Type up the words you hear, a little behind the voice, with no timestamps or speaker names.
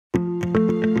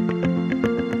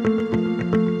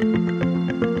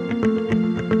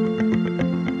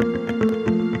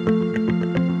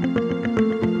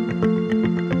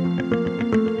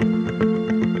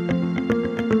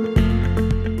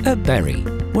Berry,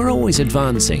 we're always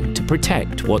advancing to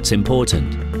protect what's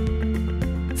important.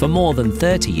 For more than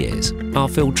 30 years, our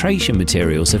filtration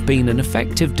materials have been an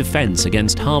effective defense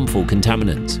against harmful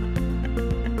contaminants.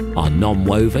 Our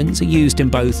non-wovens are used in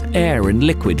both air and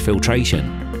liquid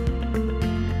filtration.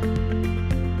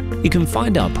 You can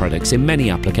find our products in many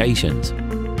applications.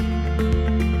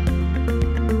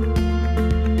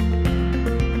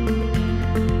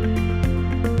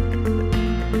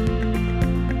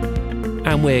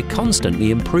 And we're constantly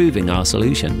improving our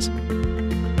solutions.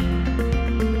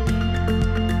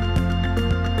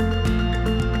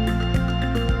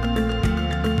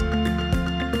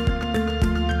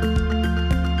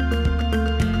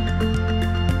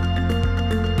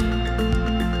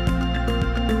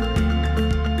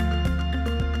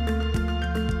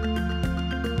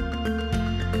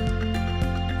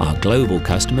 Our global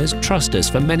customers trust us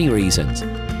for many reasons.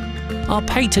 Our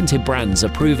patented brands are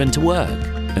proven to work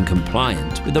and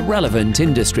compliant with the relevant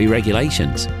industry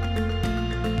regulations.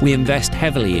 We invest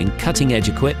heavily in cutting-edge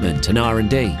equipment and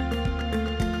R&D.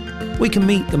 We can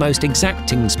meet the most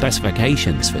exacting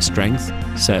specifications for strength,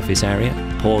 surface area,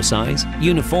 pore size,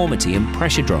 uniformity and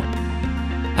pressure drop.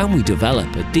 And we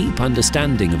develop a deep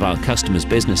understanding of our customers'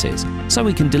 businesses so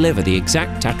we can deliver the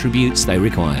exact attributes they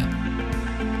require.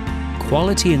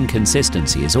 Quality and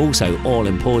consistency is also all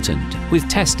important, with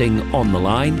testing on the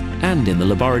line and in the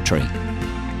laboratory.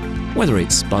 Whether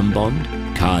it's spun bond,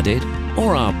 carded,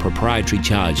 or our proprietary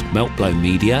charged melt-blown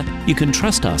media, you can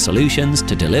trust our solutions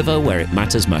to deliver where it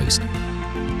matters most.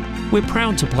 We're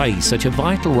proud to play such a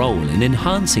vital role in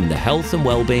enhancing the health and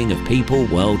well-being of people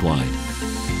worldwide.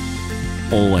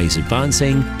 Always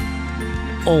advancing,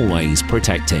 always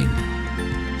protecting.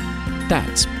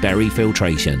 That's Berry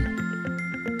Filtration.